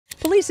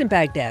Police in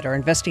Baghdad are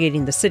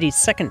investigating the city's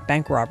second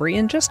bank robbery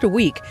in just a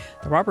week.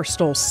 The robbers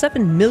stole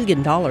 $7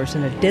 million in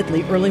a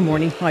deadly early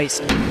morning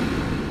heist.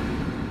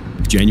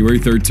 January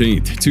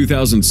 13,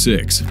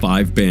 2006,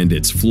 5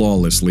 bandits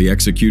flawlessly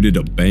executed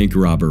a bank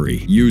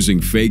robbery using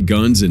fake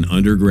guns in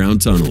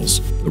underground tunnels.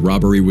 The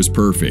robbery was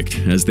perfect,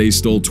 as they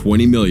stole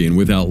 $20 million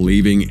without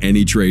leaving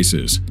any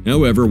traces.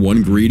 However,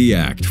 one greedy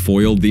act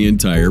foiled the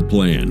entire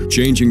plan,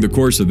 changing the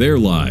course of their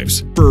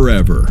lives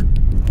forever.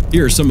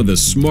 Here are some of the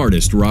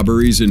smartest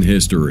robberies in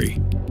history.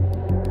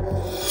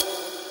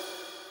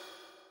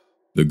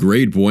 The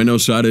Great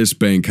Buenos Aires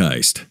Bank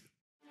Heist.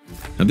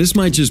 Now, this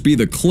might just be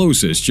the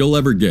closest you'll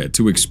ever get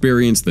to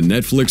experience the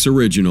Netflix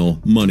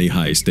original Money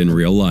Heist in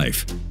real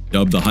life.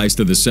 Dubbed the heist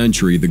of the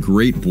century, the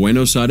Great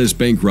Buenos Aires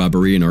bank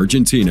robbery in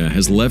Argentina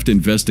has left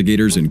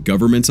investigators and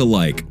governments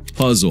alike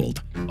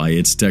puzzled by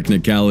its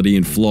technicality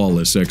and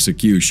flawless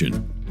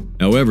execution.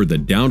 However, the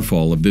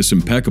downfall of this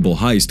impeccable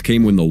heist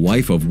came when the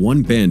wife of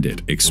one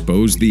bandit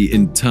exposed the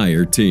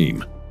entire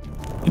team.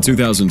 In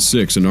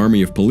 2006, an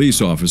army of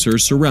police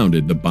officers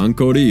surrounded the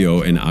Banco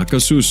Rio in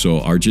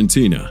Acasuso,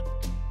 Argentina,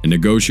 and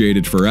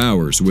negotiated for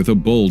hours with a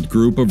bold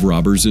group of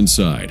robbers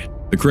inside.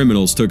 The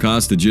criminals took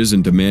hostages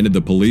and demanded the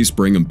police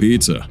bring them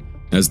pizza,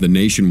 as the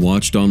nation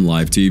watched on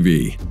live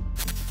TV.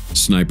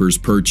 Snipers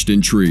perched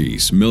in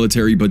trees,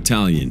 military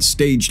battalions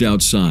staged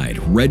outside,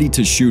 ready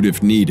to shoot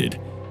if needed.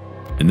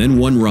 And then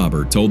one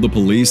robber told the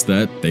police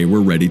that they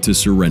were ready to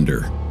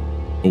surrender.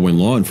 But when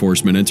law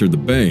enforcement entered the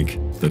bank,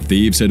 the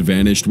thieves had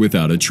vanished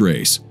without a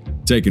trace,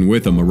 taking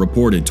with them a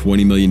reported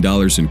 $20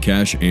 million in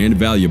cash and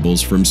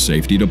valuables from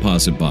safety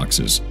deposit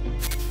boxes.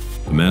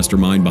 The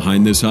mastermind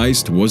behind this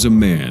heist was a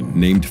man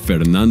named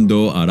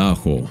Fernando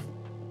Araujo.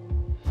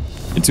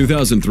 In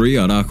 2003,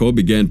 Araujo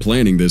began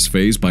planning this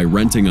phase by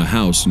renting a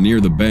house near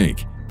the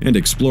bank and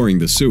exploring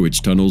the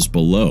sewage tunnels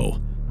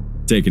below.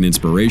 Taking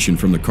inspiration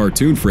from the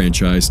cartoon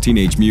franchise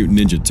Teenage Mutant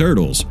Ninja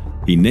Turtles,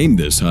 he named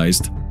this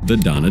heist the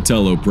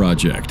Donatello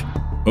Project.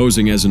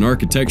 Posing as an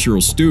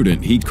architectural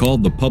student, he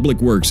called the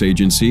Public Works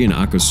Agency in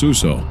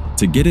Acasuso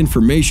to get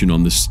information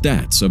on the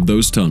stats of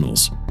those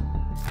tunnels.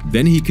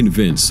 Then he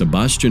convinced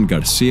Sebastian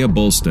Garcia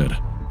Bolsted,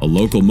 a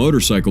local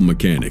motorcycle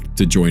mechanic,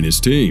 to join his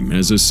team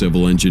as a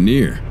civil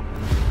engineer.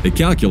 They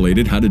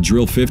calculated how to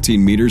drill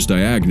 15 meters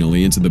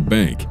diagonally into the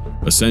bank,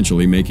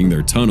 essentially making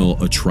their tunnel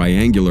a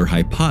triangular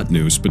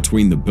hypotenuse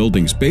between the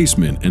building's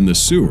basement and the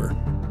sewer.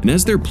 And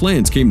as their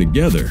plans came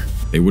together,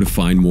 they would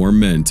find more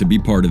men to be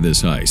part of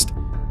this heist.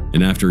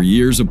 And after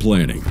years of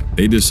planning,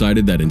 they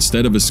decided that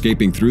instead of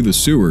escaping through the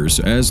sewers,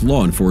 as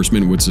law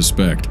enforcement would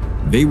suspect,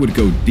 they would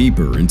go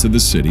deeper into the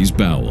city's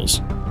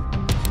bowels.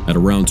 At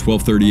around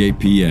 12:38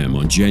 p.m.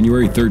 on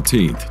January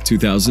 13,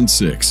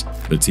 2006,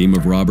 the team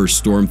of robbers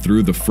stormed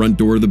through the front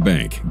door of the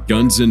bank,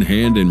 guns in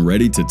hand and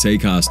ready to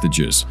take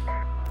hostages.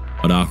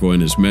 Araujo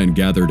and his men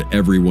gathered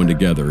everyone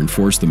together and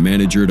forced the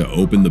manager to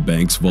open the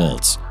bank's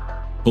vaults.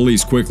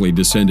 Police quickly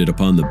descended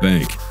upon the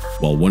bank,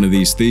 while one of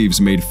these thieves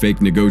made fake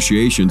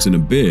negotiations in a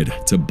bid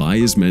to buy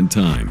his men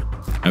time.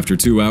 After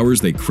 2 hours,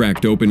 they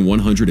cracked open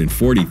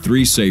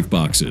 143 safe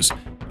boxes,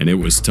 and it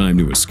was time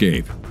to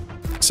escape.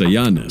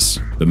 Sayanes,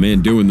 the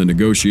man doing the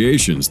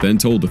negotiations, then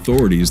told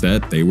authorities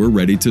that they were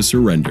ready to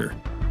surrender.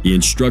 He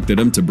instructed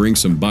them to bring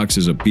some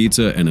boxes of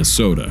pizza and a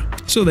soda,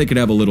 so they could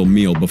have a little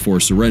meal before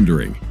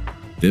surrendering.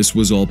 This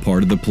was all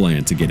part of the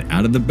plan to get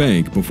out of the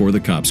bank before the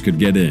cops could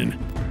get in.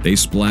 They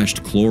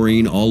splashed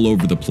chlorine all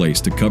over the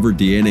place to cover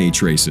DNA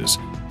traces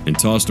and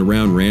tossed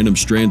around random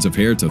strands of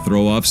hair to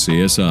throw off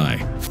CSI.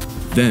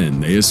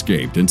 Then they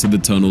escaped into the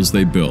tunnels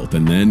they built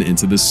and then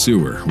into the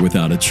sewer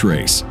without a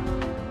trace.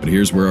 But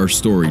here's where our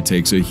story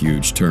takes a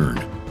huge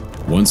turn.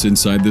 Once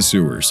inside the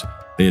sewers,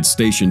 they had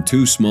stationed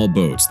 2 small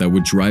boats that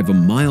would drive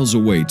them miles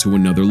away to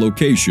another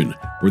location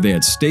where they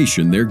had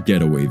stationed their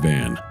getaway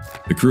van.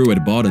 The crew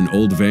had bought an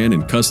old van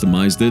and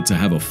customized it to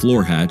have a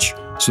floor hatch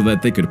so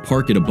that they could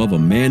park it above a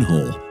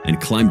manhole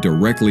and climb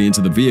directly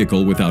into the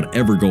vehicle without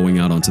ever going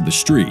out onto the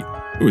street.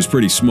 It was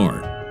pretty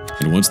smart.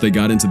 And once they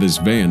got into this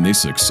van, they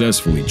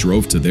successfully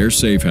drove to their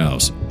safe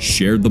house,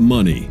 shared the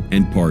money,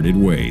 and parted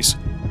ways.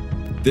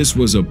 This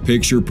was a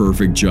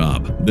picture-perfect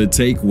job. The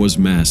take was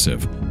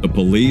massive. The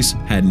police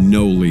had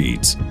no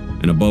leads.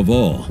 And above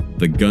all,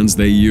 the guns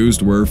they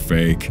used were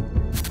fake.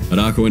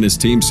 Araujo and his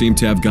team seemed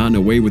to have gotten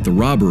away with the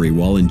robbery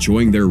while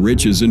enjoying their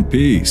riches in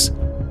peace.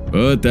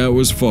 But that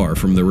was far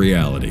from the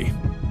reality.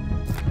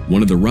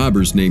 One of the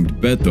robbers named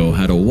Beto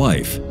had a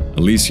wife,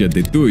 Alicia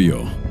de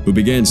Tuyo, who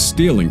began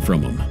stealing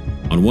from him.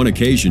 On one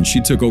occasion, she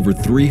took over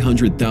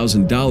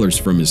 $300,000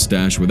 from his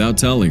stash without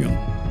telling him.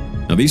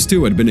 Now, these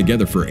two had been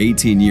together for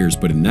 18 years,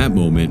 but in that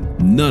moment,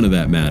 none of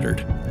that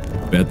mattered.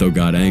 Beto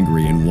got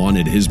angry and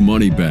wanted his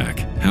money back.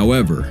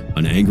 However,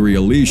 an angry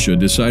Alicia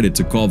decided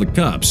to call the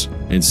cops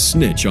and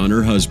snitch on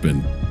her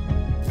husband.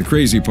 The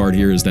crazy part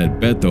here is that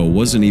Beto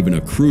wasn't even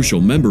a crucial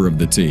member of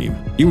the team.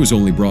 He was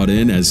only brought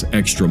in as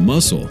extra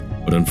muscle,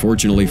 but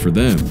unfortunately for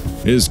them,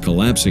 his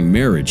collapsing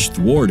marriage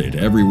thwarted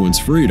everyone's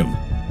freedom.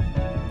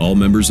 All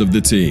members of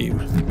the team,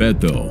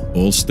 Beto,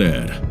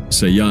 Bolsted,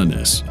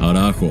 Sayanes,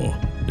 Araujo,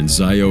 and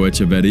Zayo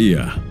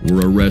Echeverria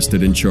were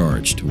arrested and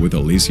charged, with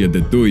Alicia de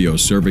Tuyo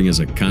serving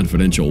as a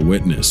confidential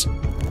witness.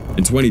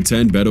 In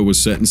 2010, Beto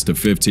was sentenced to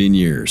 15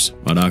 years,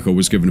 Araujo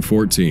was given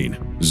 14,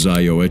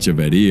 Zayo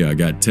Echeverria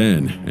got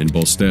 10, and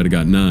Bolster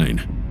got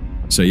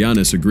 9.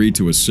 Sayanes agreed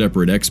to a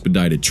separate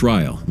expedited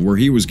trial, where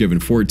he was given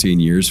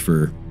 14 years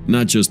for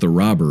not just the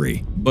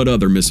robbery, but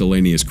other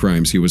miscellaneous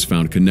crimes he was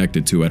found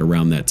connected to at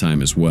around that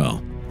time as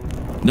well.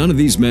 None of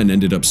these men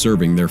ended up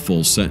serving their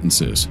full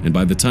sentences, and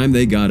by the time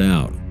they got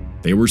out,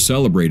 they were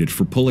celebrated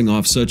for pulling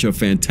off such a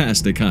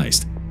fantastic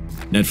heist.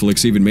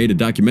 Netflix even made a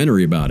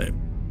documentary about it.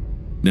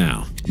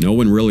 Now, no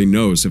one really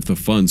knows if the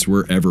funds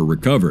were ever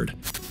recovered,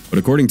 but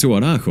according to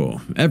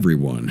Araujo,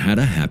 everyone had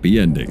a happy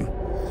ending.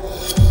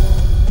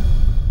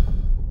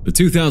 The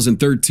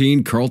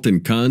 2013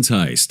 Carlton Cons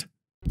heist.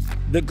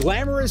 The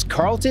glamorous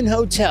Carlton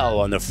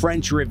Hotel on the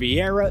French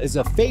Riviera is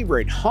a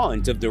favorite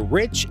haunt of the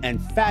rich and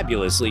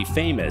fabulously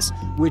famous,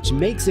 which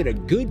makes it a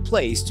good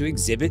place to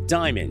exhibit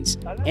diamonds,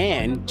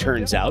 and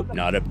turns out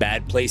not a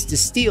bad place to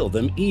steal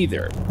them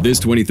either.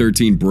 This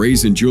 2013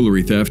 brazen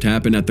jewelry theft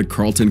happened at the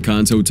Carlton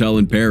Cons Hotel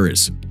in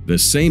Paris, the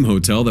same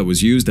hotel that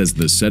was used as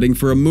the setting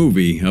for a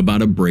movie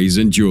about a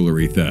brazen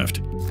jewelry theft.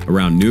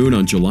 Around noon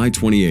on July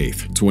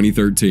 28,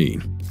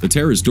 2013, the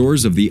terrace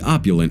doors of the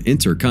opulent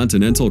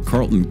Intercontinental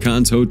Carlton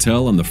Cons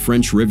Hotel on the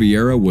French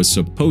Riviera was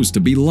supposed to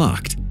be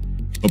locked.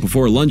 But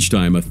before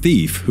lunchtime, a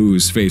thief,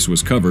 whose face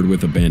was covered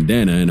with a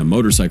bandana and a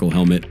motorcycle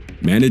helmet,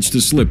 managed to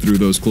slip through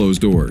those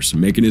closed doors,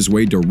 making his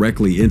way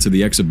directly into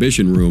the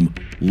exhibition room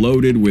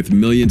loaded with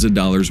millions of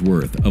dollars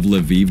worth of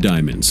Lviv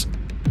diamonds.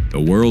 The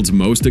world's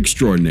most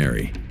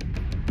extraordinary.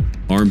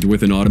 Armed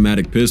with an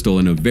automatic pistol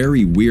and a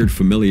very weird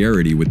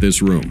familiarity with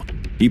this room,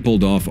 he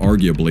pulled off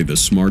arguably the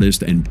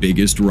smartest and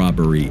biggest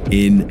robbery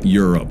in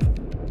Europe.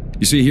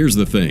 You see, here's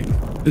the thing.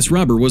 This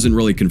robber wasn't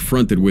really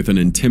confronted with an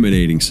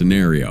intimidating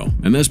scenario,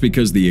 and that's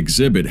because the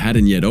exhibit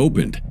hadn't yet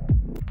opened.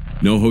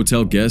 No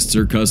hotel guests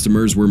or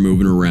customers were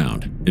moving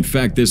around. In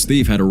fact, this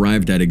thief had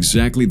arrived at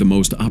exactly the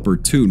most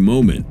opportune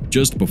moment,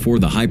 just before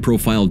the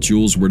high-profile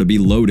jewels were to be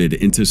loaded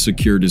into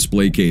secure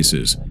display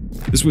cases.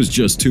 This was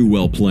just too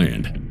well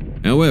planned.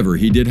 However,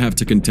 he did have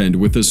to contend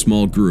with a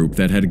small group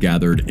that had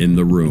gathered in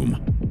the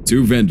room.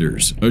 2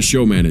 vendors, a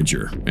show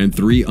manager, and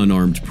 3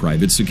 unarmed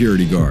private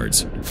security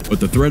guards. But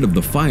the threat of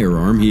the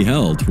firearm he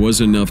held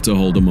was enough to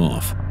hold him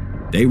off.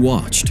 They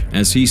watched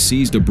as he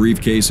seized a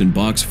briefcase and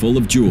box full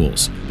of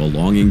jewels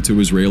belonging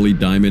to Israeli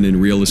diamond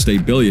and real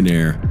estate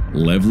billionaire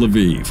Lev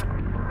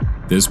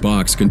Lviv. This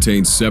box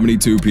contained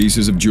 72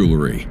 pieces of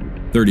jewelry,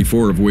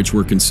 34 of which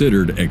were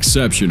considered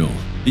exceptional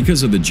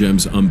because of the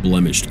gem's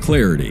unblemished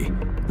clarity,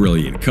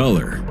 brilliant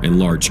color, and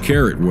large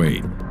carat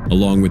weight,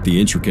 along with the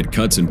intricate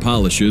cuts and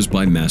polishes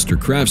by master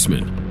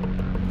craftsmen.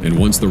 And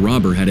once the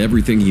robber had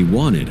everything he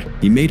wanted,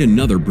 he made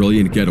another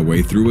brilliant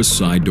getaway through a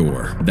side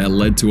door that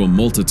led to a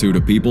multitude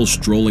of people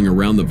strolling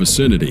around the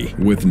vicinity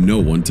with no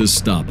one to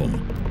stop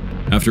him.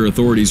 After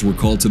authorities were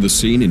called to the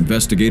scene,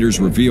 investigators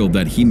revealed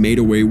that he made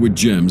away with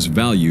gems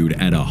valued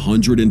at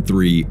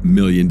 $103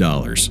 million.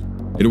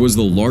 It was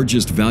the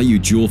largest value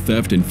jewel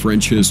theft in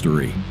French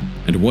history,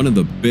 and one of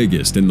the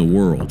biggest in the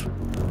world.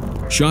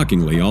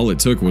 Shockingly, all it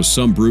took was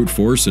some brute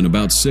force and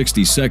about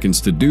 60 seconds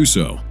to do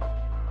so.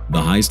 The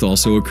heist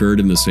also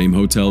occurred in the same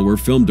hotel where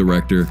film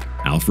director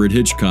Alfred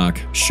Hitchcock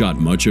shot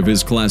much of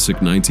his classic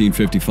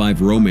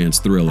 1955 romance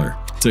thriller,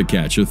 To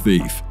Catch a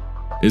Thief.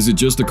 Is it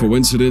just a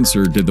coincidence,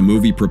 or did the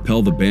movie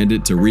propel the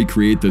bandit to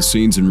recreate the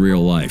scenes in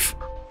real life?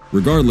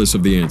 Regardless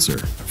of the answer,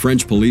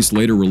 French police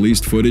later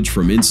released footage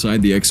from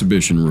inside the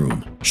exhibition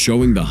room,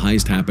 showing the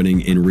heist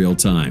happening in real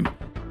time.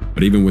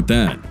 But even with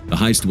that, the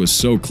heist was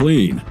so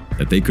clean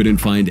that they couldn't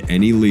find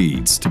any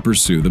leads to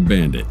pursue the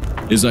bandit.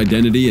 His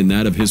identity and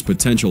that of his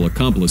potential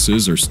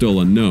accomplices are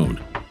still unknown,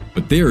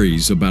 but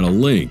theories about a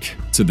link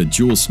to the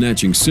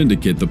jewel-snatching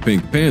syndicate the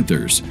Pink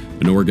Panthers,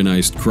 an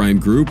organized crime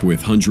group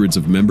with hundreds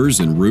of members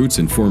and roots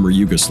in former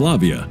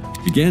Yugoslavia,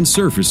 began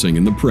surfacing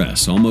in the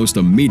press almost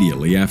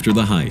immediately after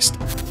the heist.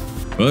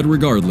 But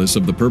regardless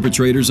of the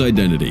perpetrator's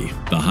identity,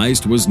 the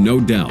heist was no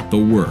doubt the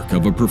work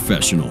of a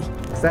professional.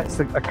 That's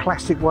a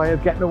classic way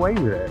of getting away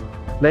with it.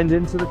 Blend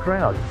into the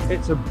crowd.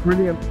 It's a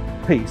brilliant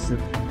piece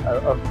of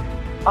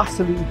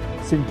utterly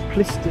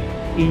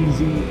simplistic,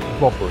 easy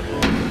robbery.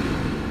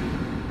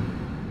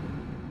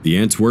 The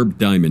Antwerp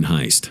Diamond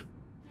Heist.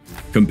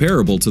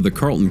 Comparable to the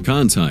Carlton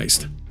Cons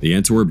heist, the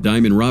Antwerp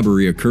diamond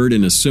robbery occurred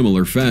in a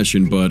similar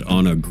fashion but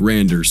on a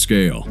grander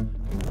scale.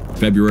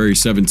 February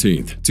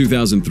 17,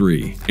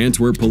 2003,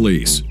 Antwerp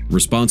police,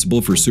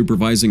 responsible for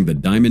supervising the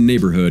diamond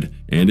neighborhood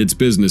and its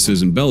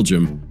businesses in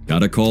Belgium,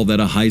 got a call that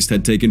a heist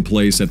had taken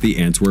place at the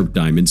Antwerp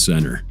Diamond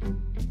Center.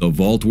 The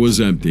vault was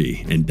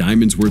empty, and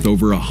diamonds worth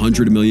over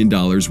 $100 million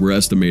were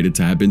estimated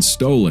to have been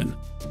stolen.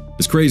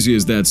 As crazy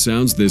as that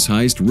sounds, this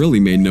heist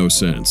really made no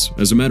sense.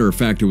 As a matter of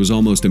fact, it was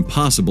almost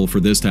impossible for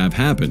this to have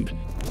happened.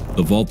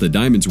 The vault the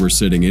diamonds were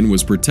sitting in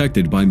was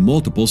protected by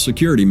multiple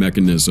security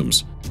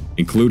mechanisms,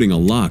 including a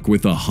lock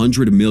with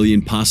 100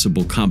 million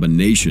possible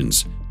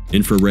combinations,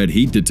 infrared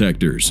heat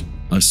detectors,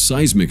 a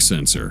seismic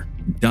sensor,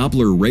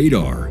 Doppler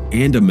radar,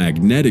 and a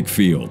magnetic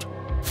field.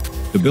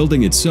 The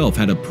building itself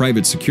had a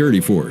private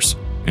security force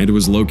and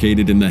was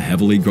located in the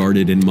heavily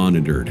guarded and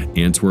monitored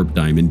Antwerp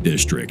Diamond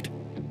District.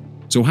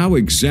 So how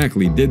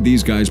exactly did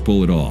these guys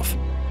pull it off?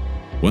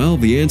 Well,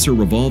 the answer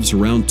revolves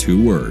around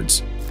two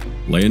words: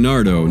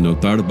 Leonardo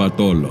Notar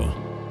Bartolo.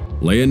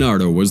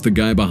 Leonardo was the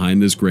guy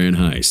behind this grand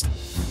heist.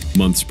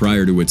 Months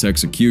prior to its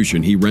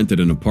execution, he rented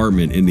an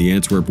apartment in the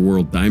Antwerp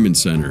World Diamond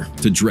Center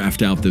to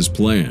draft out this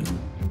plan.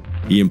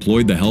 He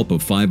employed the help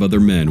of 5 other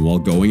men while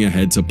going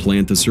ahead to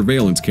plant a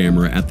surveillance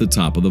camera at the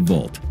top of the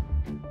vault.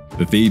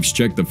 The thieves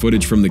checked the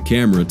footage from the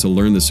camera to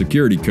learn the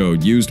security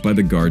code used by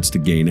the guards to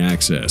gain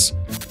access.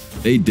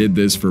 They did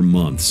this for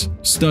months,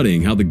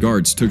 studying how the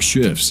guards took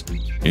shifts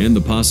and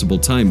the possible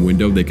time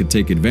window they could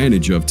take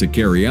advantage of to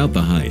carry out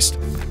the heist.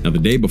 Now, the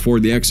day before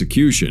the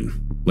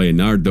execution,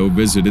 Leonardo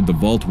visited the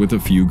vault with a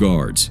few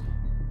guards,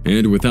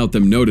 and without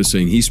them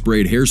noticing, he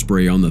sprayed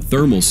hairspray on the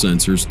thermal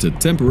sensors to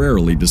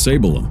temporarily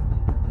disable them.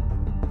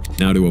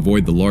 Now, to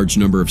avoid the large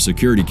number of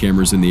security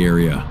cameras in the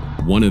area,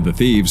 one of the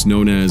thieves,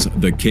 known as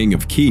the King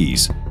of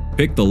Keys,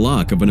 picked the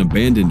lock of an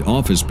abandoned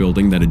office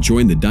building that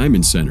adjoined the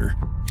Diamond Center,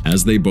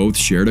 as they both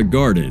shared a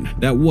garden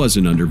that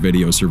wasn't under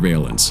video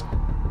surveillance.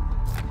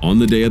 On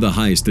the day of the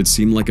heist, it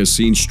seemed like a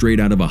scene straight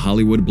out of a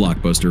Hollywood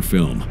blockbuster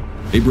film.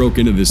 They broke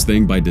into this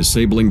thing by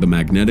disabling the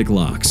magnetic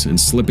locks and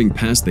slipping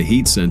past the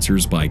heat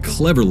sensors by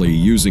cleverly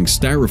using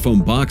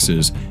styrofoam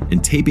boxes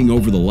and taping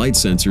over the light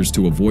sensors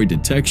to avoid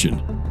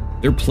detection.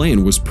 Their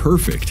plan was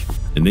perfect,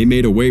 and they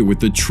made away with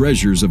the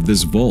treasures of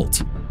this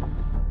vault.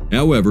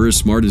 However, as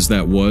smart as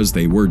that was,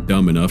 they were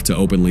dumb enough to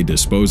openly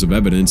dispose of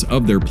evidence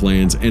of their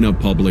plans in a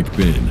public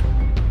bin.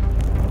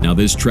 Now,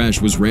 this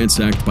trash was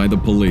ransacked by the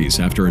police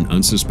after an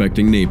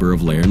unsuspecting neighbor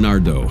of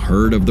Leonardo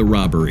heard of the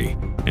robbery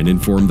and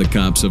informed the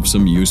cops of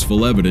some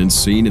useful evidence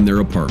seen in their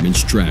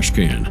apartment's trash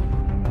can.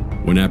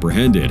 When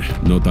apprehended,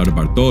 Notar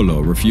Bartolo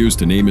refused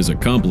to name his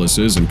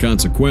accomplices, and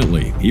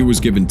consequently, he was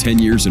given 10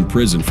 years in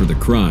prison for the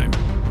crime,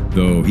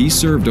 though he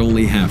served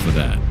only half of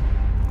that.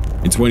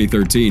 In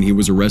 2013, he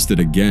was arrested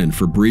again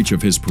for breach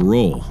of his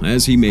parole,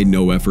 as he made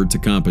no effort to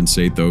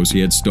compensate those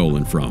he had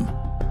stolen from.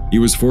 He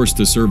was forced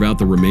to serve out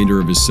the remainder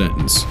of his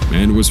sentence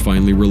and was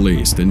finally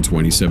released in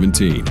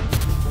 2017.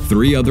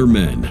 3 other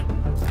men,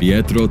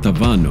 Pietro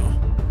Tavano,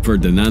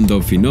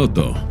 Ferdinando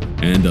Finotto,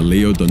 and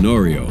Elio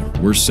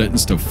Donorio, were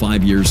sentenced to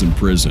 5 years in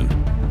prison.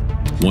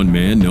 One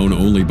man, known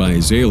only by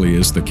his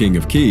alias, the King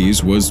of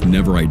Keys, was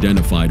never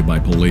identified by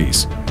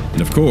police.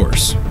 And of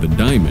course, the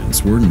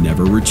diamonds were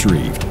never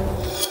retrieved.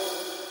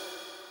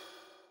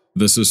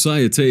 The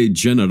Societe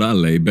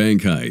Generale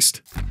bank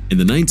heist. In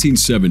the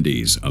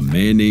 1970s, a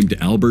man named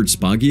Albert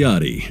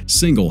Spaghiati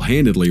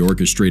single-handedly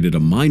orchestrated a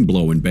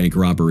mind-blowing bank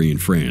robbery in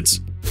France.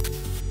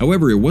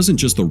 However, it wasn't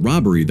just the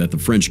robbery that the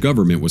French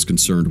government was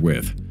concerned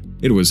with.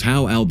 It was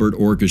how Albert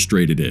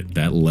orchestrated it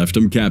that left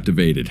him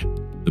captivated.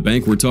 The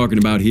bank we're talking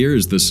about here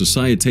is the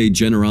Societe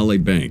Generale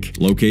Bank,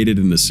 located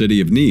in the city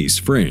of Nice,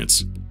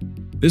 France.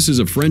 This is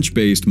a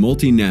French-based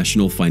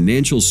multinational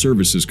financial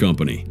services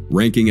company,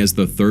 ranking as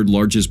the 3rd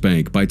largest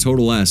bank by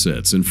total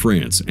assets in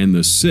France and the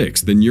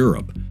 6th in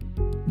Europe.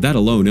 That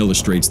alone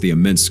illustrates the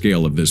immense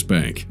scale of this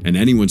bank, and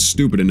anyone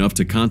stupid enough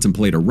to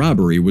contemplate a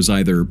robbery was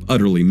either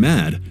utterly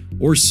mad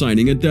or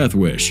signing a death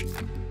wish.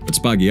 But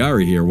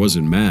Spaghiati here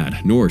wasn't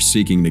mad, nor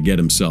seeking to get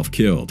himself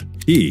killed.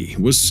 He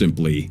was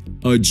simply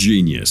a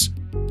genius.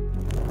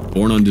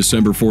 Born on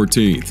December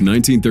 14,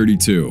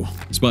 1932,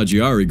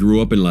 Spaghiati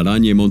grew up in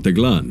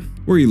Laragne-Monteglan,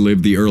 where he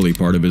lived the early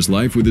part of his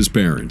life with his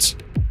parents.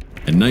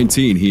 At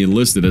 19, he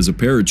enlisted as a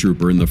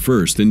paratrooper in the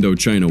First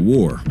Indochina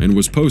War and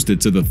was posted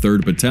to the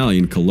 3rd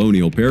Battalion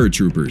Colonial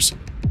Paratroopers.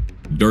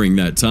 During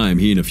that time,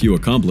 he and a few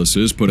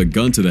accomplices put a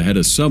gun to the head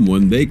of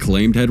someone they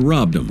claimed had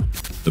robbed him.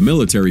 The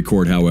military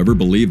court, however,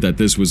 believed that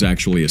this was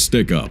actually a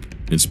stick-up,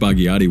 and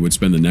Spaghiati would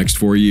spend the next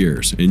 4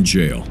 years in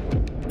jail.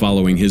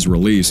 Following his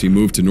release, he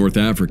moved to North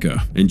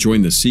Africa and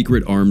joined the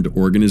secret armed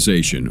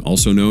organization,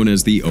 also known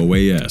as the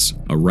OAS,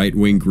 a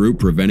right-wing group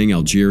preventing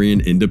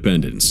Algerian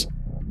independence.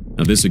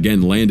 Now, this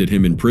again landed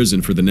him in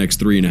prison for the next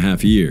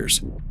 3.5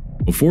 years.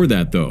 Before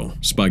that, though,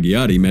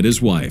 Spaghiati met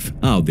his wife,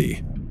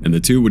 Aldi, and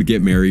the two would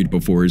get married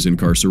before his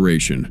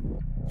incarceration.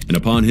 And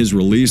upon his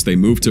release, they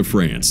moved to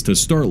France to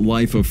start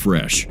life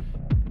afresh.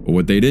 But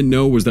what they didn't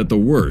know was that the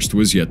worst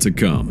was yet to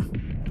come.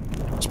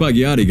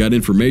 Spaghiati got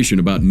information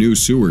about new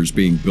sewers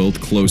being built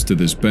close to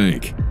this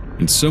bank,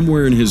 and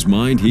somewhere in his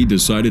mind he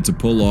decided to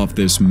pull off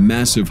this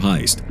massive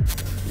heist.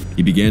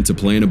 He began to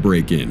plan a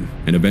break-in,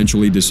 and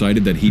eventually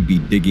decided that he'd be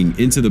digging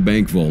into the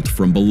bank vault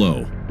from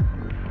below.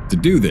 To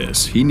do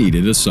this, he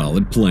needed a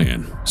solid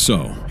plan,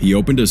 so he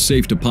opened a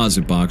safe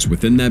deposit box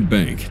within that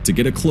bank to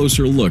get a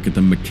closer look at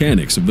the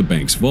mechanics of the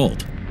bank's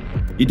vault.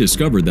 He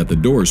discovered that the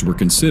doors were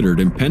considered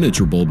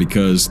impenetrable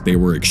because they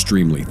were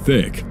extremely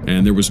thick,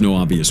 and there was no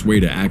obvious way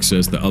to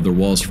access the other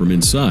walls from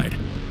inside.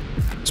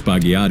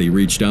 Spaghiati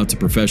reached out to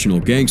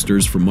professional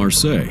gangsters from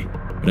Marseille,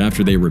 but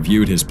after they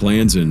reviewed his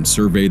plans and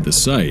surveyed the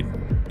site,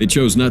 they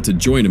chose not to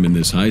join him in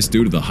this heist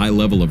due to the high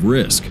level of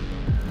risk.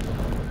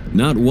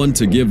 Not one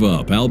to give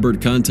up,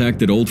 Albert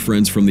contacted old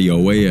friends from the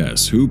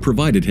OAS, who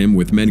provided him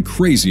with men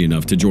crazy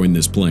enough to join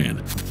this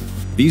plan.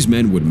 These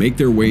men would make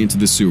their way into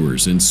the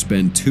sewers and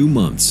spend 2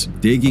 months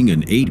digging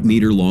an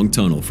 8-meter-long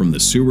tunnel from the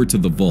sewer to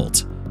the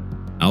vault.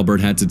 Albert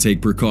had to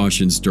take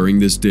precautions during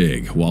this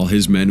dig while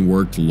his men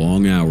worked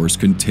long hours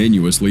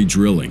continuously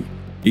drilling.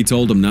 He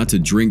told them not to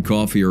drink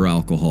coffee or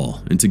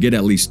alcohol and to get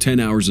at least 10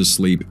 hours of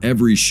sleep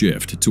every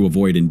shift to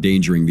avoid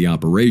endangering the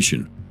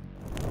operation.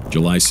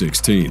 July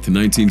 16,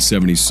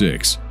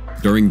 1976,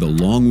 during the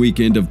long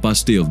weekend of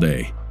Bastille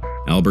Day,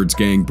 Albert's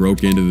gang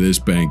broke into this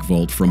bank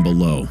vault from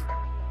below.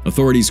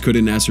 Authorities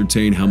couldn't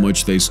ascertain how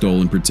much they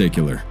stole in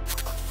particular,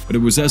 but it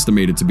was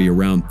estimated to be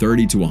around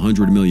 30 to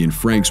 100 million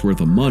francs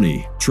worth of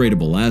money,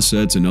 tradable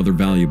assets, and other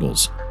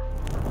valuables.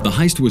 The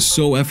heist was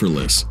so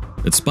effortless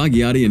that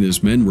Spaghiotti and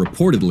his men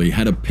reportedly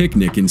had a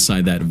picnic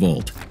inside that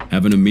vault,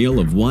 having a meal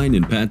of wine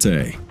and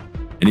pâté.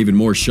 And even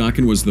more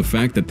shocking was the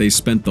fact that they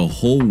spent the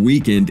whole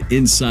weekend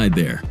inside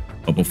there.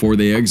 But before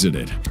they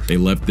exited, they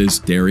left this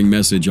daring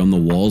message on the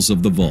walls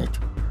of the vault.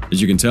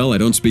 As you can tell, I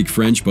don't speak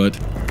French, but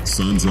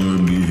sans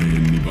armes ni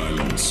haine ni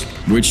violence,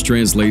 which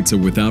translates to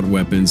without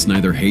weapons,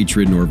 neither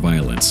hatred nor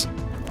violence.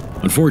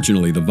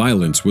 Unfortunately, the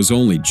violence was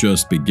only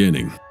just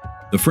beginning.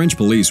 The French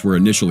police were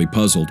initially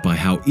puzzled by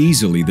how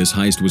easily this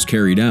heist was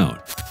carried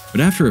out,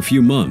 but after a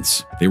few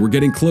months, they were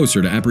getting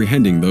closer to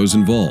apprehending those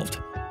involved.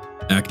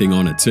 Acting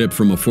on a tip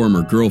from a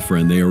former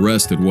girlfriend, they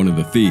arrested one of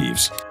the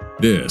thieves.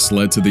 This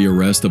led to the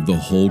arrest of the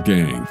whole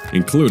gang,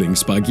 including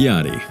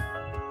Spaghiotti.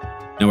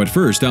 Now, at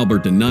first,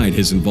 Albert denied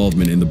his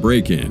involvement in the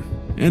break-in,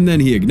 and then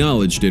he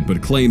acknowledged it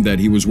but claimed that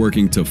he was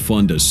working to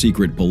fund a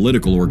secret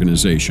political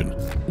organization.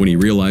 When he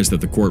realized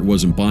that the court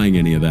wasn't buying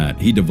any of that,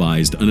 he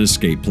devised an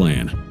escape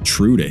plan,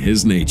 true to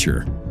his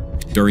nature.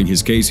 During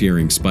his case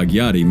hearing,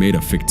 Spaghiotti made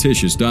a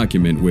fictitious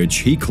document which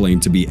he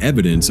claimed to be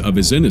evidence of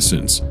his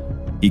innocence.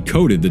 He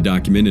coded the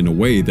document in a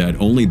way that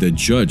only the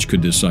judge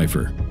could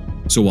decipher.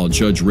 So while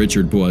Judge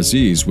Richard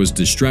Boaziz was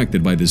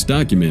distracted by this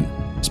document,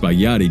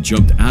 Spaghiotti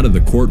jumped out of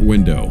the court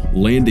window,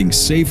 landing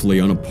safely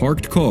on a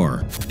parked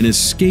car, and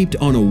escaped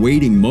on a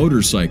waiting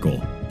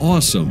motorcycle.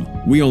 Awesome!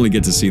 We only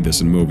get to see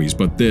this in movies,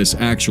 but this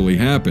actually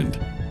happened.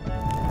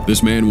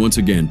 This man once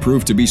again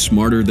proved to be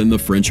smarter than the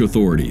French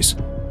authorities.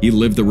 He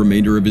lived the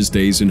remainder of his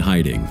days in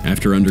hiding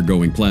after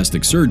undergoing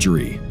plastic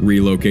surgery,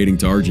 relocating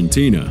to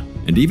Argentina,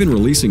 and even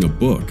releasing a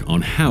book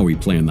on how he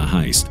planned the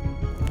heist.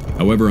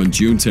 However, on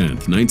June 10,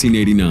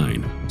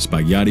 1989,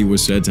 Spaghiotti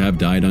was said to have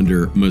died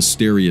under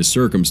mysterious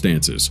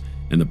circumstances,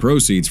 and the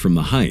proceeds from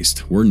the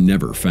heist were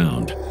never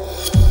found.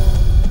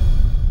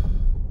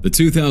 The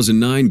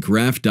 2009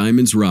 Graff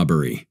Diamonds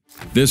robbery.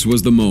 This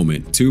was the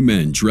moment 2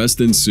 men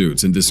dressed in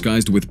suits and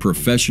disguised with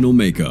professional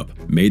makeup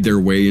made their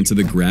way into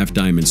the Graff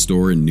Diamond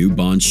store in New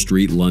Bond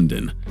Street,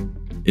 London.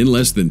 In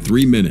less than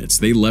 3 minutes,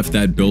 they left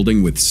that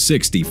building with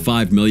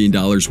 $65 million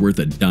worth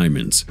of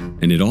diamonds,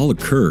 and it all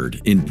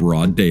occurred in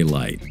broad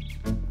daylight.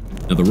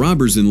 Now, the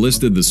robbers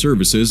enlisted the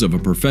services of a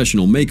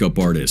professional makeup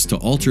artist to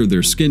alter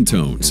their skin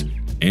tones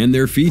and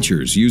their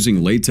features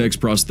using latex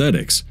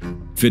prosthetics,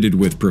 fitted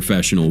with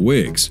professional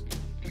wigs.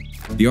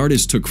 The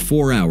artist took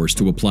 4 hours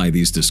to apply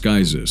these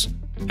disguises,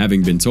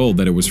 having been told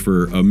that it was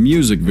for a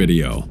music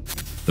video.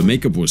 The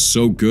makeup was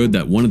so good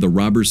that one of the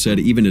robbers said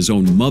even his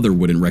own mother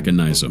wouldn't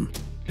recognize him.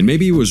 And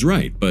maybe he was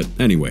right, but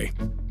anyway.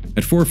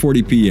 At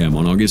 4:40 p.m.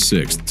 on August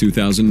 6,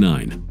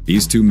 2009,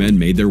 these 2 men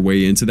made their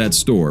way into that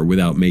store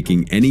without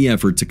making any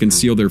effort to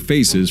conceal their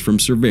faces from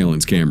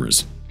surveillance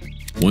cameras.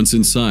 Once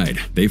inside,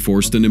 they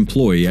forced an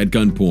employee at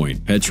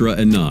gunpoint, Petra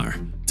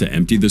Enar, to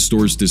empty the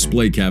store's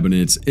display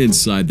cabinets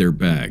inside their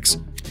bags.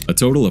 A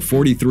total of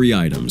 43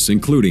 items,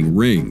 including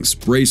rings,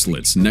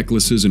 bracelets,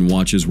 necklaces, and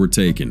watches, were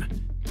taken.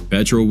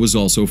 Petra was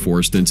also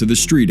forced into the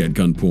street at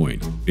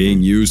gunpoint,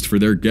 being used for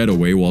their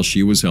getaway while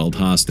she was held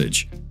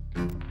hostage.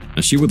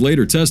 Now, she would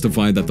later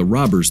testify that the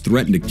robbers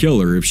threatened to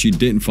kill her if she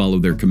didn't follow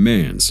their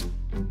commands.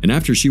 And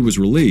after she was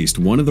released,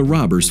 one of the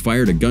robbers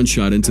fired a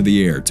gunshot into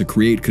the air to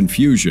create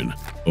confusion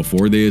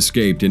before they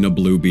escaped in a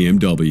blue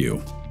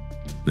BMW.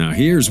 Now,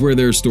 here's where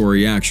their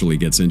story actually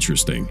gets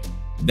interesting.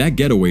 That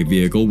getaway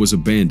vehicle was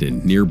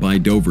abandoned nearby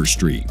Dover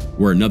Street,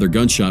 where another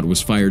gunshot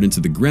was fired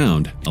into the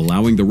ground,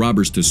 allowing the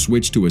robbers to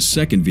switch to a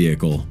second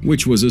vehicle,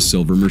 which was a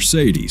silver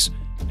Mercedes,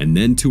 and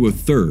then to a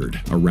third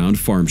around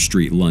Farm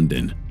Street,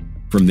 London.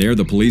 From there,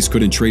 the police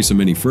couldn't trace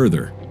him any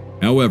further.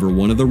 However,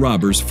 one of the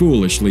robbers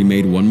foolishly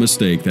made one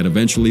mistake that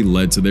eventually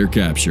led to their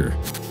capture.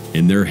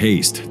 In their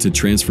haste to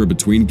transfer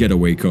between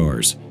getaway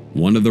cars,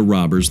 one of the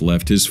robbers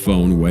left his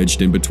phone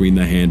wedged in between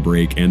the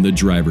handbrake and the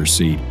driver's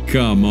seat.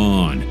 Come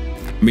on!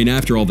 I mean,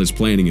 after all this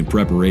planning and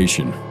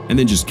preparation, and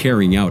then just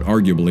carrying out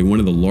arguably one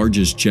of the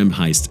largest gem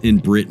heists in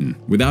Britain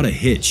without a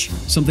hitch,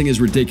 something as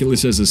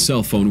ridiculous as a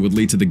cell phone would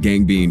lead to the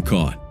gang being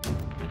caught.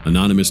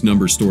 Anonymous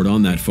numbers stored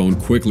on that phone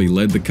quickly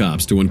led the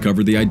cops to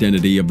uncover the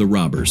identity of the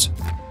robbers.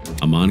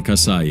 Aman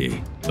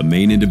Kasaye, the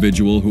main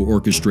individual who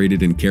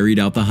orchestrated and carried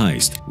out the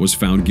heist, was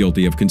found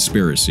guilty of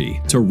conspiracy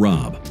to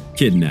rob,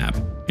 kidnap,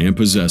 and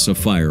possess a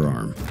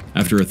firearm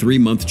after a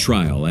 3-month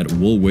trial at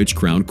Woolwich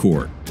Crown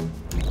Court.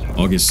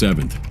 August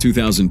 7,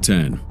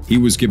 2010, he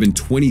was given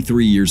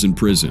 23 years in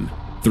prison.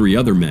 3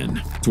 other men,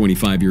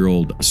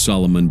 25-year-old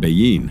Solomon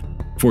Bayin,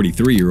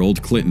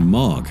 43-year-old Clinton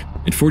Mogg,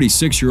 and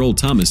 46-year-old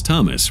Thomas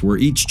Thomas, were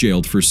each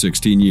jailed for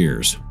 16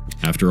 years,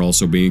 after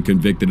also being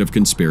convicted of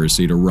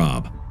conspiracy to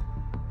rob.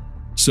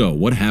 So,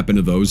 what happened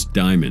to those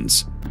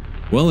diamonds?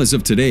 Well, as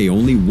of today,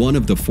 only one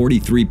of the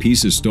 43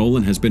 pieces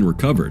stolen has been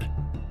recovered.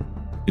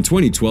 In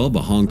 2012,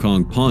 a Hong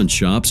Kong pawn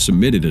shop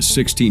submitted a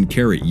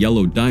 16-carat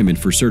yellow diamond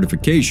for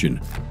certification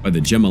by the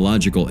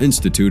Gemological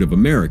Institute of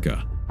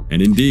America.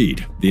 And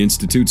indeed, the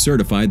institute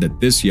certified that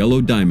this yellow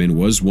diamond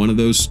was one of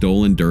those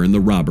stolen during the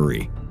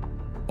robbery.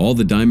 All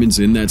the diamonds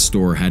in that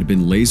store had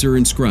been laser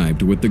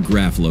inscribed with the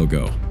Graph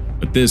logo,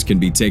 but this can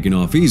be taken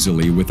off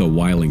easily with a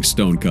Whiling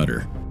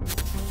stonecutter.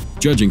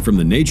 Judging from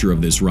the nature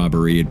of this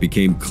robbery, it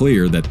became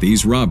clear that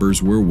these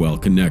robbers were well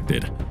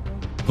connected.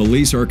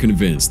 Police are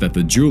convinced that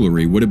the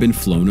jewelry would have been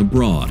flown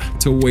abroad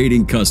to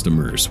waiting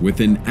customers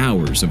within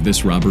hours of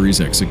this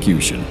robbery's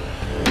execution.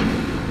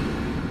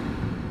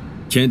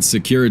 Kent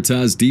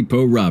Securitas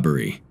Depot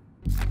robbery.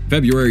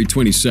 February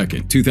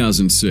 22,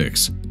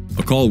 2006.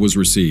 A call was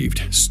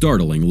received,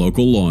 startling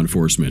local law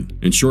enforcement,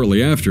 and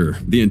shortly after,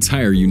 the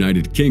entire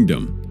United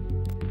Kingdom.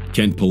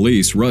 Kent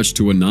police rushed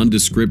to a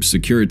nondescript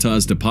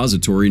Securitas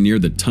depository near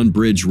the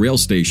Tunbridge rail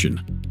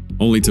station,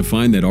 only to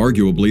find that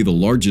arguably the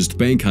largest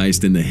bank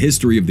heist in the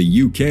history of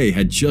the UK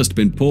had just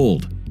been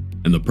pulled,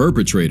 and the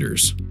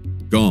perpetrators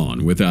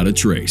gone without a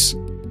trace.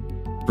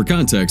 For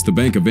context, the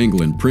Bank of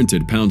England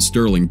printed pound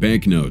sterling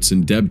banknotes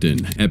in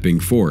Debden,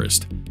 Epping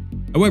Forest.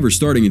 However,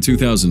 starting in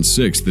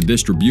 2006, the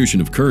distribution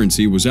of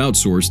currency was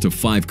outsourced to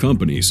 5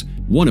 companies,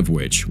 one of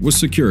which was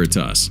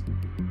Securitas.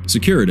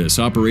 Securitas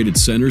operated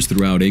centers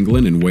throughout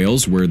England and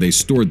Wales where they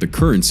stored the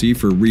currency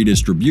for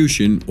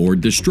redistribution or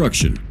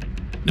destruction.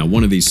 Now,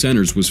 one of these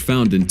centers was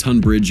found in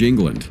Tunbridge,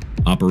 England,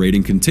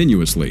 operating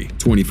continuously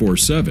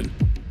 24/7.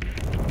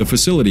 The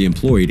facility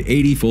employed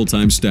 80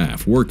 full-time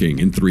staff working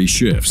in 3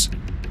 shifts.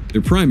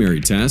 Their primary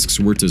tasks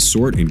were to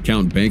sort and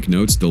count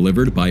banknotes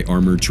delivered by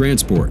armored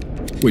transport,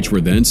 which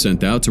were then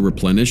sent out to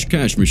replenish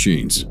cash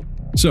machines.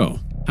 So,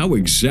 how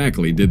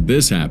exactly did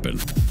this happen?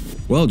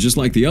 Well, just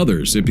like the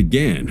others, it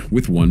began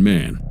with one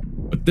man.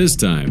 But this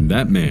time,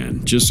 that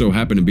man just so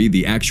happened to be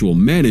the actual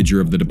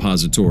manager of the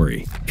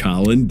depository,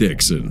 Colin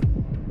Dixon.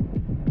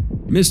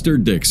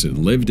 Mr.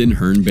 Dixon lived in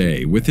Herne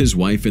Bay with his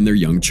wife and their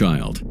young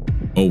child.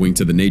 Owing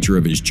to the nature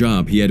of his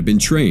job, he had been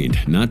trained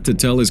not to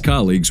tell his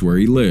colleagues where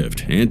he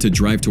lived and to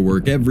drive to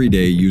work every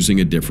day using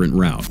a different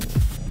route.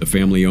 The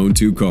family owned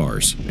 2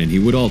 cars, and he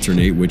would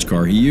alternate which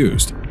car he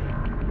used.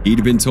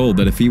 He'd been told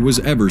that if he was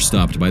ever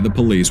stopped by the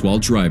police while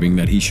driving,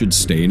 that he should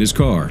stay in his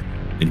car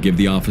and give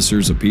the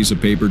officers a piece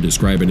of paper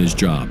describing his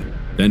job,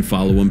 then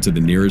follow him to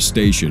the nearest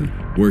station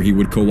where he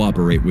would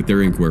cooperate with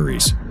their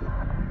inquiries.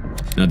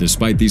 Now,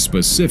 despite these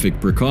specific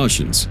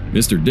precautions,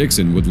 Mr.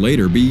 Dixon would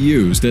later be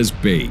used as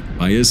bait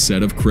by a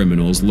set of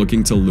criminals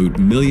looking to loot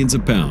millions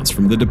of pounds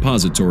from the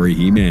depository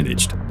he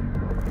managed.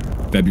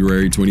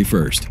 February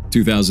 21,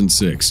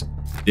 2006.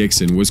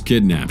 Dixon was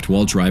kidnapped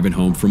while driving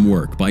home from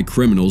work by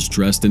criminals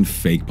dressed in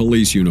fake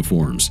police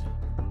uniforms.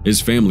 His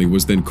family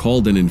was then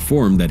called and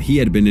informed that he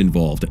had been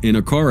involved in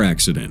a car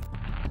accident.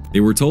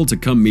 They were told to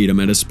come meet him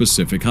at a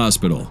specific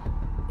hospital.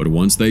 But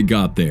once they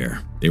got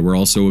there, they were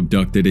also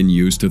abducted and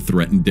used to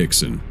threaten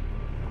Dixon.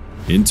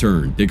 In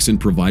turn, Dixon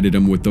provided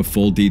them with the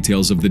full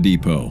details of the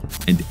depot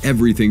and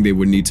everything they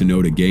would need to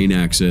know to gain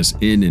access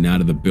in and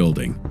out of the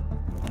building.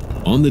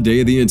 On the day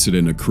of the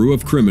incident, a crew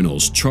of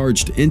criminals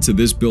charged into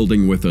this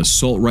building with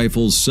assault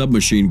rifles,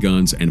 submachine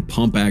guns, and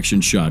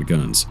pump-action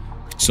shotguns.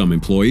 Some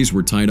employees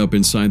were tied up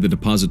inside the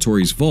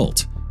depository's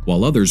vault,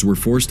 while others were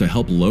forced to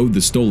help load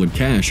the stolen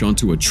cash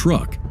onto a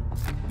truck.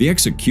 The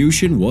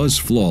execution was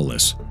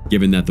flawless,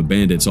 given that the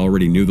bandits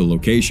already knew the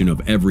location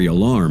of every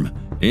alarm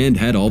and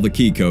had all the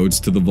key codes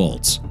to the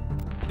vaults.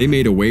 They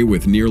made away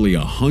with nearly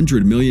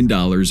 $100 million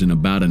in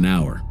about an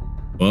hour.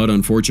 But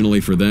unfortunately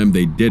for them,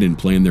 they didn't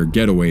plan their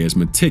getaway as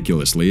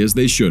meticulously as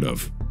they should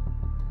have.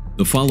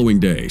 The following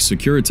day,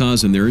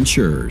 Securitas and their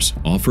insurers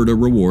offered a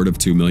reward of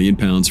 £2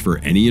 million for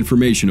any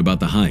information about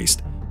the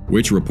heist,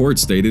 which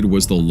reports stated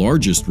was the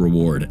largest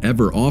reward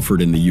ever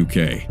offered in the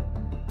UK.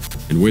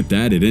 And with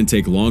that, it didn't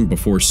take long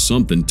before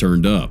something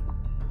turned up.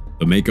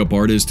 The makeup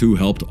artist who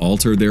helped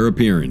alter their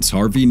appearance,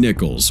 Harvey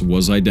Nichols,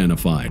 was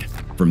identified.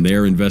 From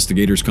there,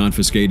 investigators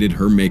confiscated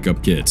her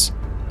makeup kits,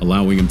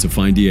 allowing him to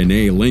find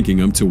DNA linking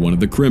him to one of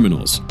the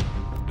criminals.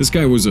 This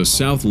guy was a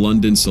South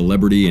London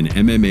celebrity and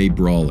MMA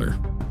brawler.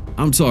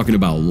 I'm talking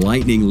about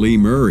Lightning Lee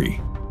Murray.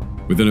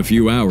 Within a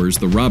few hours,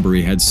 the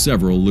robbery had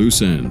several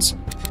loose ends.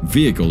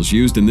 Vehicles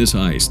used in this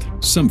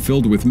heist, some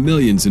filled with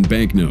millions in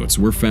banknotes,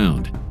 were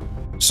found.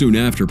 Soon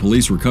after,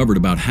 police recovered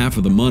about half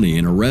of the money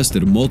and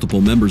arrested multiple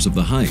members of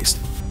the heist.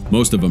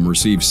 Most of them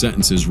received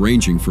sentences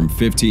ranging from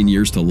 15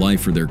 years to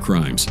life for their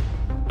crimes.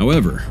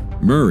 However,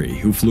 Murray,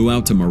 who flew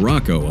out to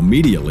Morocco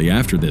immediately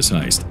after this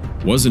heist,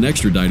 wasn't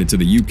extradited to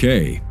the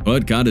UK,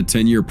 but got a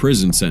 10-year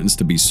prison sentence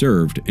to be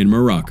served in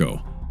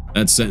Morocco.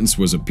 That sentence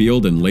was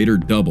appealed and later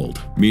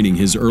doubled, meaning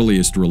his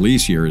earliest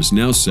release year is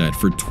now set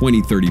for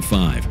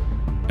 2035.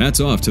 Hats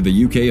off to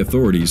the UK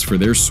authorities for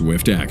their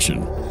swift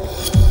action.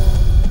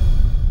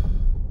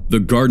 The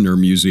Gardner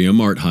Museum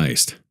Art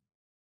Heist.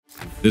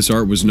 This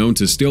art was known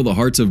to steal the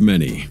hearts of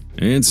many,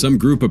 and some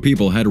group of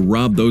people had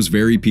robbed those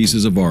very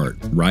pieces of art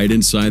right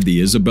inside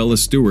the Isabella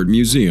Stewart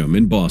Museum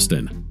in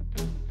Boston.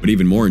 But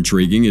even more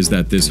intriguing is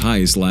that this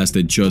heist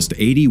lasted just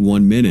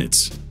 81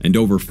 minutes, and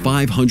over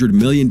 $500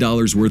 million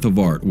worth of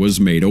art was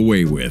made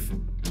away with.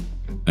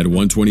 At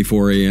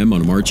 1:24 a.m.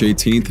 on March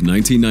 18,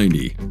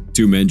 1990,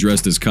 two men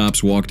dressed as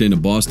cops walked into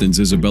Boston's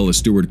Isabella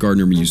Stewart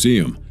Gardner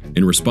Museum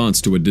in response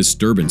to a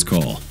disturbance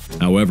call.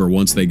 However,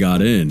 once they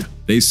got in,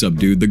 they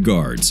subdued the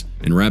guards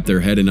and wrapped their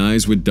head and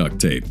eyes with duct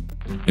tape.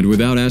 And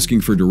without asking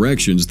for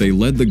directions, they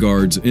led the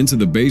guards into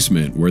the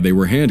basement where they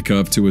were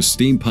handcuffed to a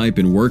steam pipe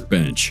and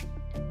workbench.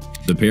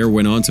 The pair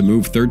went on to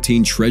move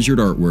 13 treasured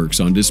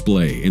artworks on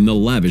display in the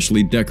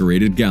lavishly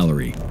decorated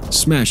gallery,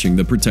 smashing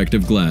the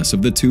protective glass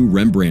of the two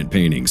Rembrandt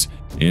paintings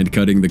and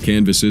cutting the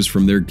canvases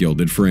from their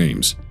gilded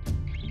frames.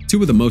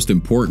 Two of the most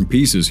important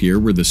pieces here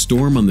were The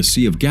Storm on the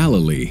Sea of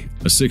Galilee,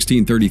 a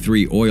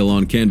 1633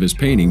 oil-on-canvas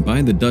painting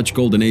by the Dutch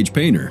Golden Age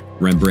painter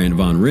Rembrandt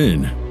van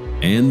Rijn,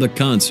 and The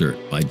Concert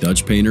by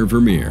Dutch painter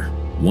Vermeer,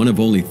 one of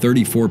only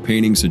 34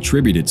 paintings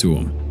attributed to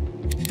him.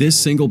 This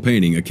single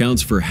painting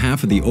accounts for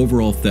half of the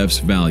overall theft's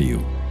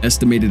value,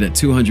 estimated at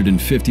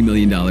 $250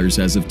 million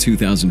as of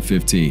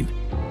 2015.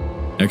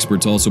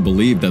 Experts also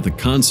believe that The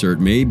Concert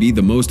may be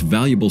the most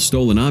valuable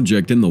stolen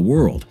object in the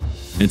world.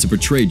 And to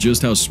portray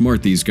just how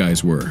smart these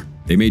guys were,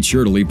 they made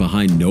sure to leave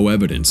behind no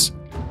evidence.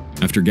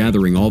 After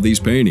gathering all these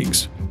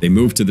paintings, they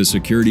moved to the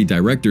security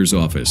director's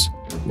office,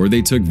 where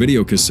they took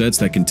video cassettes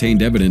that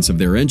contained evidence of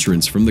their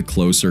entrance from the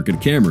closed-circuit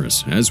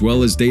cameras, as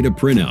well as data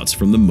printouts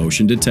from the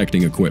motion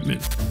detecting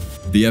equipment.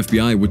 The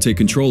FBI would take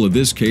control of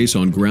this case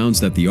on grounds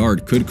that the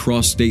art could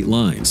cross state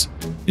lines.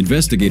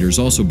 Investigators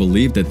also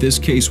believed that this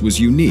case was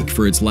unique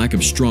for its lack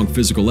of strong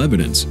physical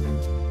evidence.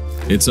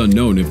 It's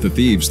unknown if the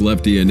thieves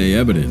left DNA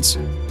evidence,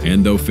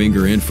 and though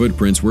finger and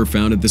footprints were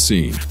found at the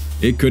scene,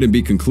 it couldn't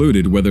be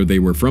concluded whether they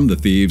were from the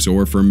thieves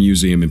or from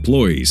museum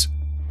employees.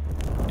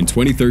 In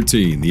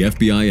 2013, the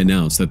FBI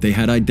announced that they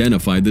had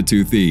identified the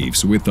two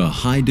thieves with a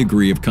high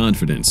degree of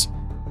confidence.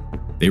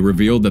 They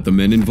revealed that the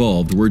men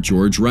involved were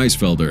George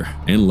Reisfelder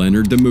and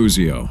Leonard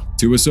DiMuzio,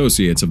 two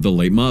associates of the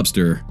late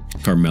mobster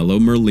Carmelo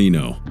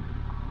Merlino.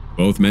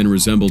 Both men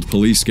resembled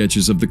police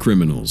sketches of the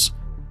criminals.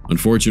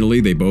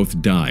 Unfortunately, they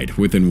both died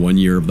within 1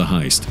 year of the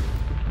heist.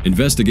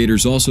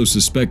 Investigators also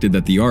suspected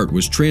that the art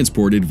was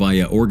transported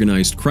via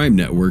organized crime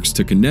networks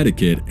to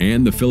Connecticut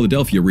and the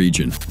Philadelphia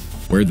region,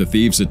 where the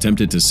thieves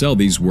attempted to sell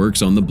these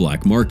works on the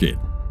black market.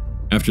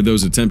 After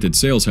those attempted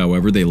sales,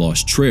 however, they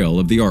lost trail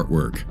of the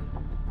artwork.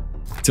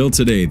 Till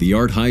today, the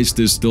art heist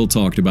is still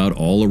talked about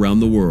all around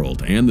the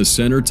world, and the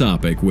center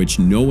topic, which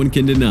no one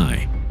can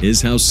deny,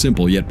 is how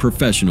simple yet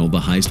professional the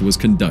heist was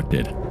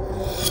conducted.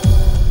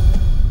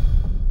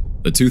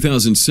 The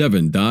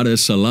 2007 Dar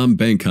es Salaam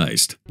bank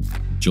heist.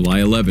 July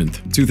 11,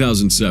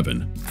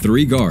 2007,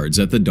 3 guards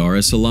at the Dar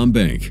es Salaam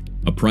Bank,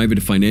 a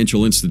private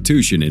financial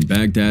institution in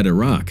Baghdad,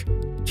 Iraq,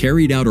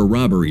 carried out a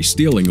robbery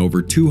stealing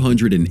over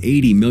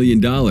 $280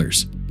 million.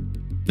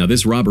 Now,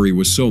 this robbery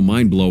was so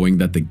mind-blowing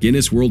that the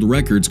Guinness World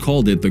Records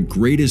called it the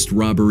greatest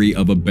robbery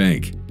of a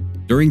bank.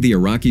 During the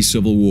Iraqi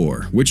Civil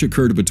War, which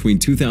occurred between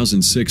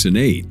 2006 and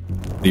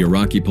 2008, the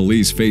Iraqi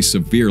police faced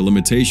severe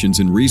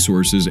limitations in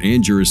resources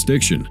and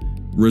jurisdiction,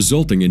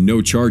 resulting in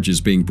no charges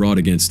being brought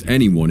against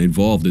anyone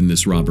involved in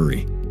this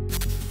robbery.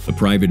 The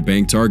private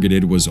bank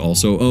targeted was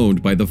also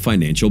owned by the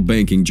financial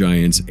banking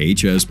giants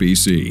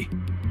HSBC.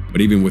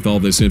 But even with all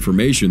this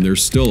information,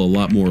 there's still a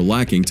lot more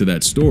lacking to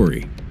that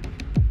story.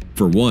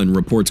 For one,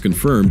 reports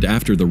confirmed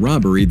after the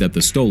robbery that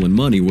the stolen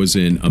money was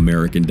in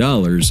American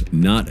dollars,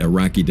 not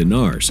Iraqi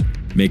dinars,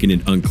 making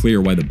it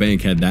unclear why the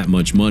bank had that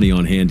much money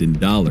on hand in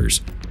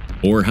dollars,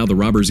 or how the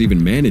robbers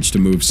even managed to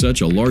move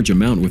such a large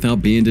amount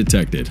without being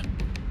detected.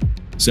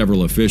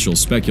 Several officials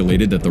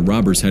speculated that the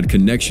robbers had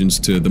connections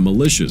to the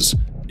militias,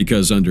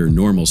 because under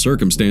normal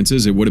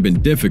circumstances it would have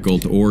been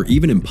difficult or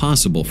even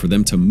impossible for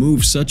them to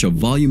move such a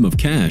volume of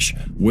cash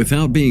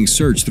without being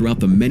searched throughout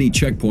the many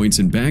checkpoints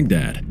in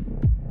Baghdad.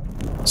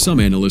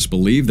 Some analysts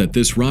believe that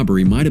this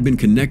robbery might have been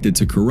connected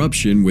to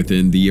corruption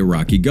within the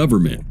Iraqi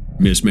government,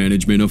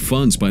 mismanagement of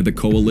funds by the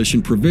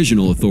Coalition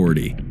Provisional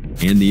Authority,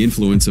 and the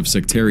influence of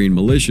sectarian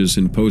militias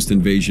in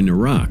post-invasion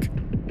Iraq.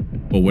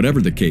 But whatever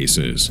the case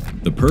is,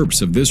 the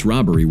perps of this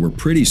robbery were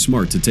pretty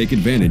smart to take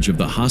advantage of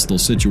the hostile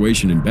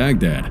situation in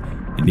Baghdad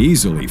and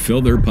easily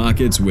fill their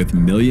pockets with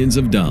millions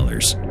of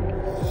dollars.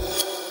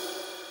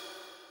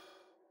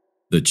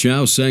 The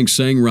Chow Sang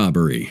Sang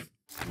robbery.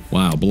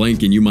 Wow,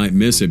 blink and you might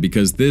miss it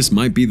because this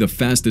might be the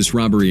fastest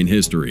robbery in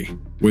history,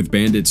 with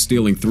bandits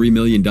stealing $3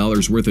 million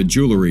worth of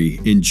jewelry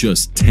in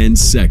just 10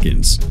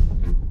 seconds.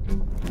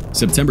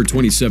 September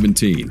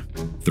 2017,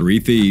 3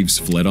 thieves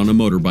fled on a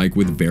motorbike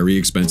with very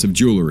expensive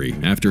jewelry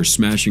after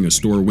smashing a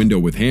store window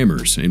with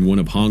hammers in one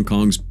of Hong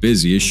Kong's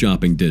busiest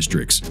shopping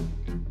districts.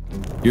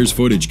 Here's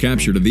footage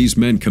captured of these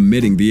men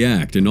committing the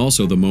act and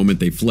also the moment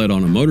they fled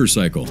on a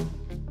motorcycle.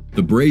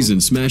 The brazen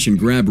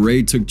smash-and-grab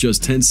raid took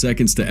just 10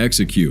 seconds to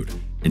execute,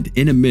 and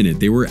in a minute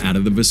they were out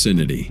of the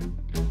vicinity.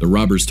 The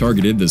robbers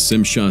targeted the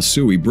Sim Sha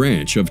Sui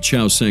branch of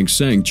Chow Sang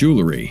Sang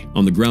Jewelry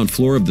on the ground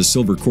floor of the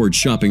Silver Cord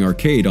Shopping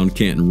Arcade on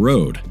Canton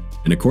Road,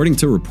 and according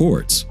to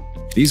reports,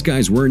 these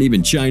guys weren't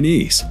even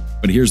Chinese.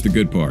 But here's the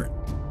good part.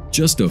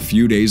 Just a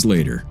few days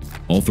later,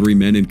 all 3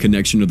 men in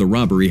connection to the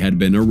robbery had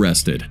been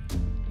arrested.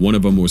 One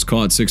of them was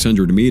caught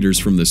 600 meters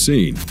from the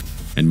scene,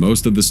 and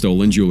most of the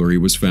stolen jewelry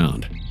was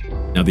found.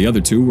 Now the other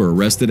 2 were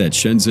arrested at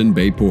Shenzhen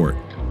Bay Port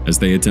as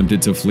they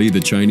attempted to flee the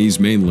Chinese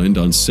mainland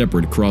on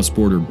separate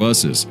cross-border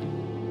buses.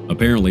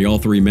 Apparently, all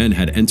 3 men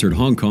had entered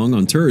Hong Kong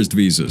on tourist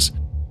visas.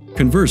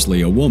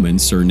 Conversely, a woman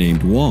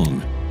surnamed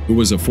Wong, who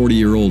was a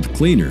 40-year-old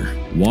cleaner,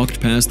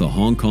 walked past the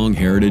Hong Kong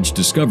Heritage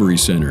Discovery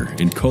Center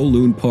in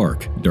Kowloon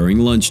Park during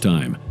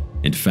lunchtime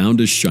and found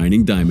a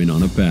shining diamond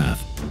on a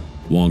path.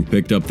 Wong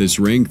picked up this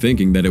ring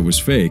thinking that it was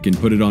fake and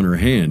put it on her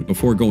hand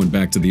before going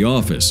back to the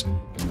office.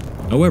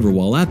 However,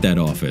 while at that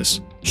office,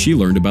 she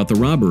learned about the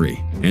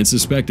robbery and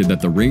suspected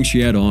that the ring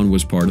she had on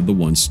was part of the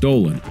one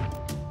stolen.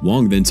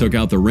 Wong then took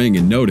out the ring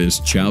and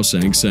noticed Chow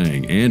Sang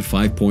Sang and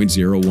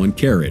 5.01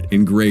 carat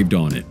engraved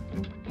on it.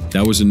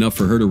 That was enough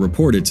for her to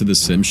report it to the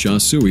Sim Sha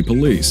Sui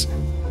police.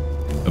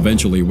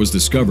 Eventually, it was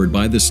discovered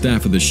by the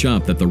staff of the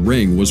shop that the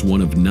ring was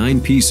one of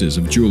 9 pieces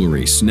of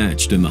jewelry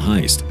snatched in the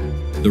heist.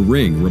 The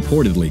ring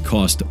reportedly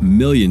cost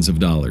millions of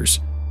dollars,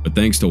 but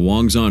thanks to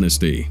Wong's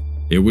honesty,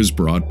 it was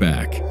brought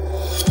back.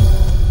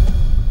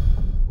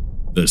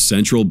 The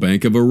Central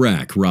Bank of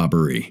Iraq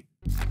robbery.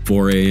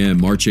 4 a.m.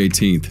 March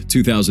 18,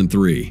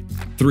 2003.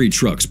 3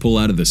 trucks pull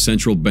out of the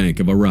Central Bank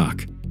of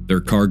Iraq.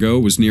 Their cargo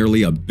was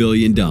nearly $1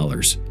 billion,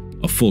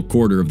 a full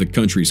quarter of the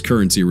country's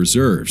currency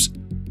reserves.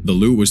 The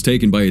loot was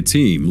taken by a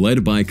team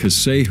led by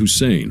Qasem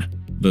Hussein,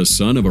 the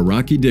son of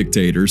Iraqi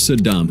dictator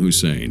Saddam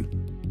Hussein.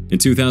 In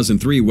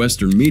 2003,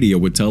 Western media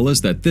would tell us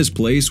that this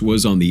place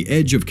was on the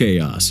edge of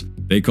chaos.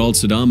 They called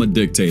Saddam a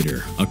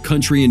dictator, a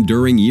country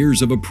enduring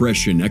years of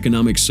oppression,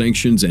 economic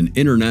sanctions, and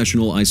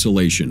international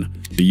isolation.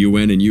 The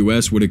UN and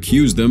US would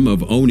accuse them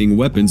of owning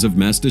weapons of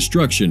mass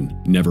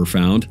destruction, never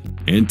found,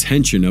 and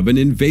tension of an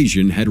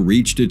invasion had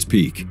reached its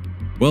peak.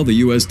 Well, the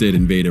US did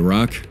invade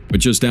Iraq, but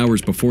just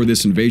hours before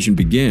this invasion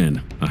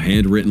began, a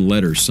handwritten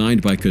letter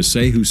signed by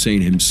Qasem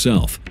Hussein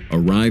himself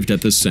arrived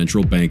at the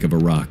Central Bank of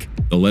Iraq.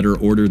 The letter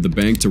ordered the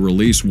bank to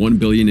release $1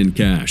 billion in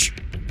cash,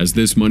 as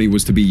this money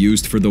was to be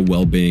used for the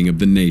well-being of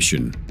the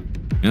nation.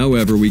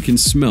 However, we can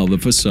smell the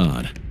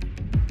facade.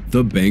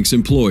 The bank's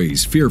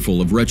employees,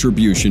 fearful of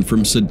retribution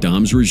from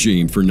Saddam's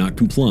regime for not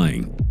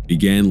complying,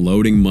 began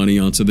loading money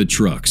onto the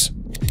trucks.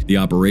 The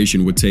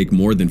operation would take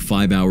more than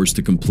 5 hours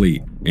to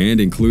complete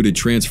and included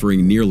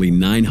transferring nearly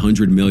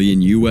 $900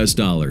 million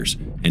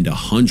and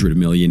 100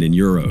 million in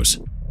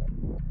euros.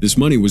 This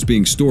money was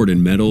being stored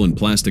in metal and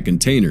plastic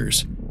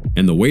containers,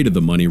 and the weight of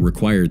the money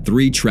required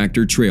 3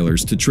 tractor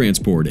trailers to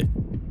transport it.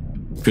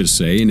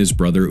 Qasem and his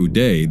brother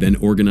Uday then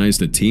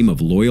organized a team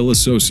of loyal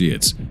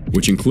associates,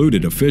 which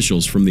included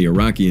officials from the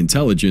Iraqi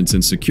intelligence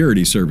and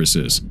security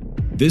services.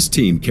 This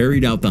team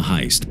carried out the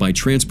heist by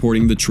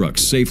transporting the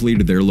trucks safely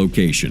to their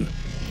location.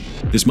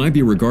 This might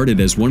be regarded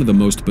as one of the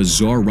most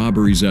bizarre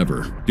robberies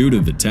ever, due to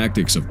the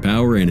tactics of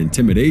power and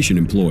intimidation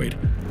employed.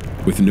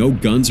 With no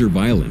guns or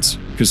violence,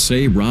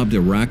 Qasem robbed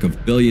Iraq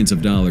of billions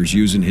of dollars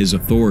using his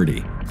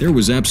authority. There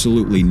was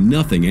absolutely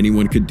nothing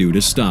anyone could do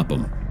to stop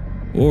him.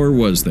 Or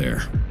was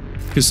there?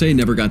 Qasem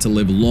never got to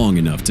live long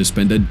enough to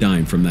spend a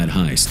dime from that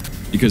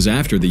heist, because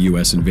after the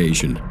US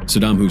invasion,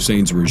 Saddam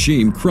Hussein's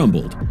regime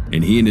crumbled,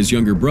 and he and his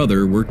younger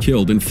brother were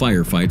killed in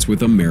firefights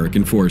with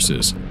American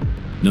forces.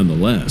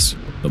 Nonetheless,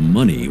 the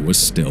money was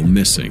still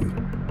missing.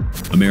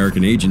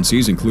 American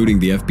agencies, including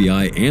the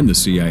FBI and the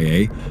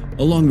CIA,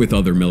 along with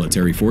other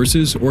military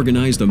forces,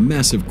 organized a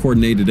massive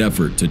coordinated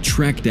effort to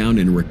track down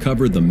and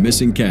recover the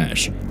missing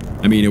cash.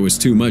 I mean, it was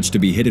too much to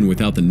be hidden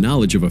without the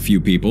knowledge of a few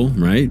people,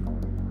 right?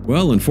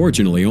 Well,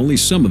 unfortunately, only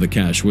some of the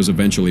cash was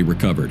eventually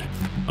recovered.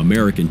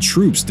 American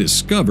troops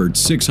discovered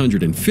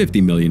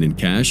 $650 million in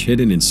cash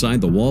hidden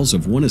inside the walls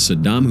of one of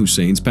Saddam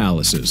Hussein's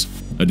palaces.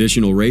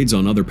 Additional raids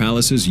on other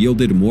palaces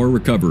yielded more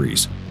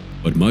recoveries,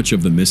 but much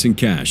of the missing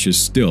cash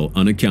is still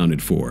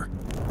unaccounted for.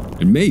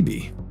 And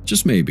maybe,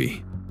 just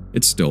maybe,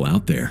 it's still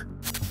out there.